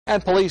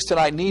And police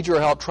tonight need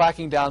your help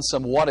tracking down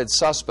some wanted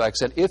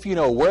suspects. And if you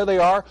know where they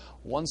are,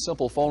 one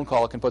simple phone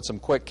call can put some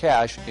quick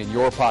cash in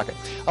your pocket.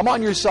 I'm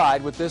on your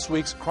side with this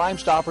week's Crime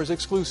Stoppers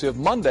exclusive,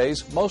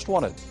 Monday's Most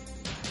Wanted.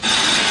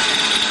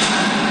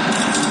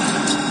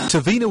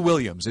 Tavina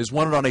Williams is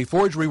wanted on a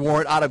forgery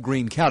warrant out of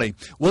Greene County.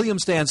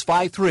 Williams stands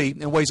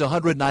 5'3" and weighs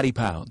 190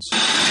 pounds.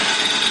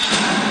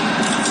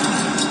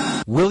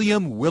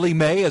 William Willie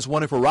May is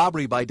wanted for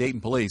robbery by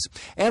Dayton police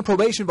and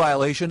probation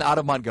violation out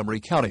of Montgomery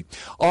County.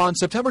 On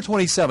September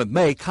 27th,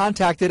 May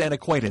contacted an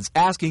acquaintance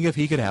asking if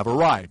he could have a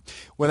ride.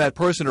 When that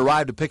person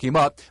arrived to pick him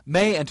up,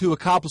 May and two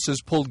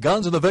accomplices pulled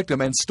guns on the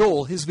victim and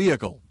stole his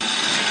vehicle.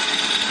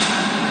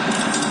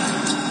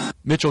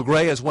 Mitchell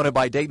Gray is wanted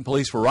by Dayton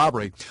police for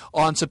robbery.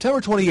 On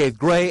September 28th,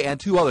 Gray and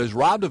two others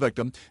robbed a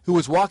victim who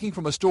was walking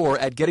from a store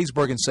at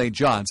Gettysburg and St.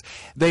 John's.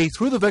 They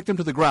threw the victim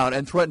to the ground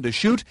and threatened to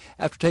shoot.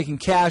 After taking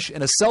cash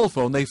and a cell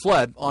phone, they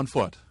fled on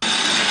foot.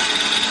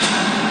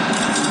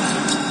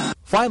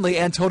 Finally,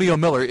 Antonio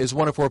Miller is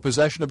wanted for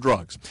possession of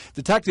drugs.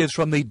 Detectives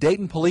from the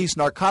Dayton Police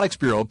Narcotics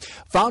Bureau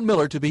found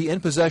Miller to be in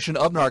possession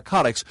of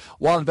narcotics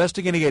while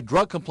investigating a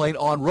drug complaint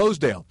on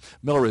Rosedale.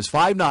 Miller is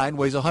 5'9",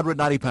 weighs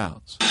 190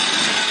 pounds.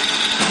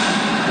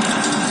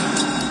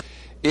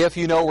 If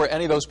you know where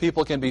any of those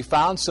people can be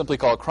found, simply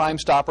call Crime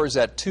Stoppers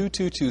at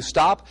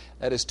 222-STOP.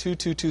 That is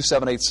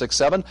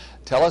 222-7867.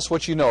 Tell us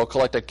what you know,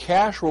 collect a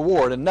cash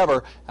reward, and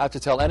never have to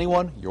tell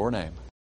anyone your name.